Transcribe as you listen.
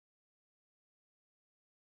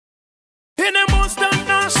In a most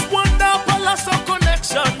Nash wonder Pallaso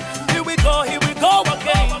connection. Here we go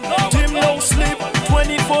again. Team no sleep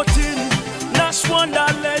 2014. Nash wonder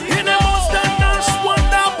led. In a most Nash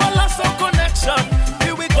wonder Pallaso connection.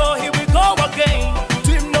 Here we go again.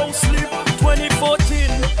 Team no sleep 2014.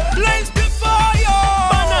 Blaze the fire.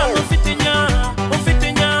 Banana fitinya.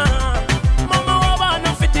 Mama waba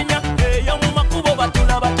no fitinya. Hey, ya mama kubo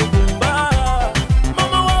batula batubumba.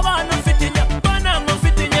 Mama waba no fitinya. Banana no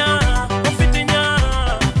fitinya.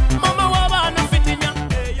 Mama waba no fitinya.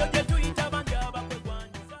 Hey, yo get to eat abanja bakwe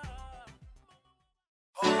kwanza.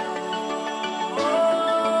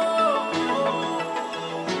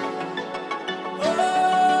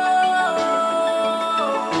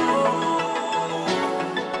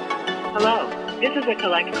 Hello, this is a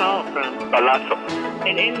collect call from Pallaso.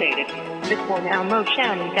 an inmate at the Pallaso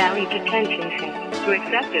County Valley Detention Center. To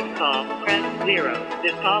accept this call, press 0.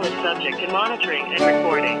 This call is subject to monitoring and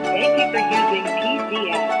recording. Thank you for using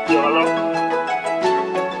PCS. Hello?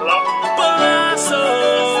 Hello? Pallaso,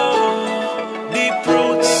 deep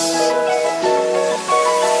roots.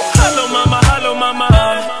 Hello mama.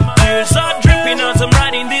 Tears are dripping as I'm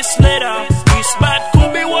writing this letter. This bad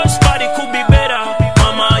could be worse, but it could be better.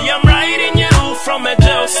 Mama, I am writing you from a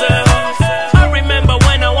jail cell. I remember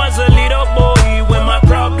when I was a little boy, when my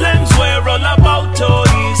problems were all about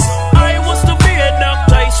toys. I was to be a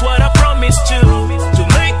doctor, is what I promised you. To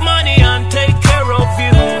make money and take care of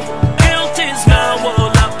you. Guilt is now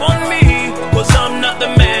all up on me, cause I'm not the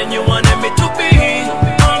man you wanted me to be.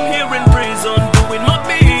 I'm here in prison doing my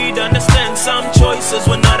bid. Understand some choices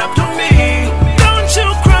were not up to me. Don't you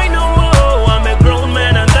cry no more, I'm a grown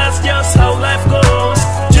man and that's just how life goes.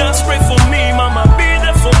 Just pray for me, mama, be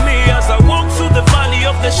there for me as I walk through the valley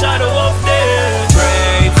of the shadow of death.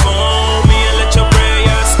 Pray for me and let your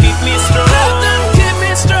prayers keep me strong. Let them keep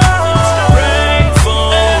me strong. Pray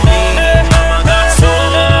for me, mama, that's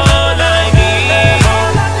all I need.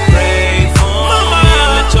 Pray for me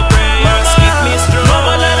and let your prayers keep me strong.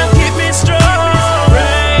 Mama, let them keep me strong.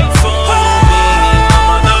 Pray for me,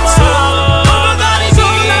 mama, that's all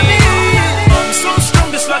I need. I'm so strong,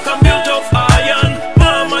 just like I'm built of iron.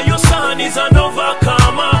 Mama, your son is an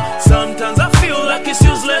overcomer. Sometimes I feel like it's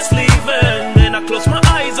useless living. Then I close my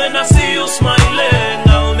eyes and I see you smiling.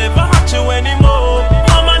 I'll never hurt you anymore.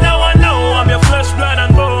 Mama, now I know I'm your flesh, blood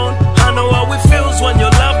and bone. I know how it feels when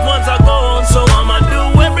your loved ones are gone. So I'ma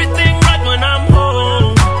do everything right when I'm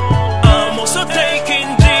home. I'm also taking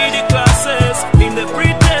GD classes. In the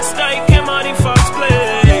pre-test I came out in first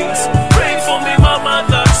place. Pray for me, mama,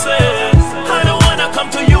 that's it. I don't wanna come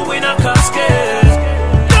to you in a casket.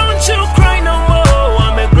 Don't you cry no more,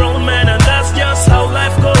 I'm a grown man and that's just how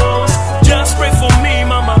life goes. Just pray for me,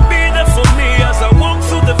 mama, be there for me as I walk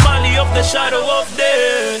through the valley of the shadow of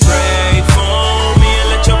death. Pray for me and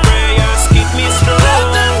let your prayers keep me strong. Let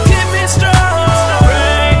them keep me strong.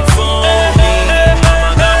 Pray for me,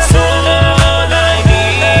 mama, that's all I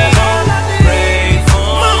need. Pray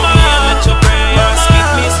for me and let your prayers keep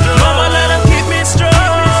me strong. Mama, let them keep me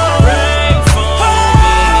strong. Pray for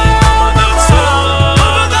me,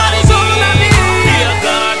 mama, that's all I need. Dear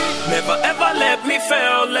God, never ever let me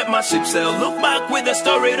fail. Let my ship sail. Look back with a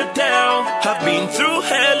story to tell. I've been through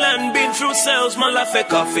hell and been through cells. My life a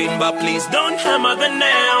coffin, but please don't hammer the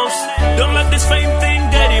nails. Don't let this fame thing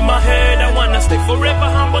get in my head. I wanna stay forever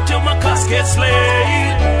humble till my casket's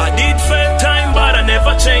laid. I did fail time, but I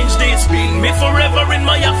never changed it. Been me forever in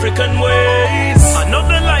my African ways. I know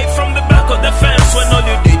the light from the back of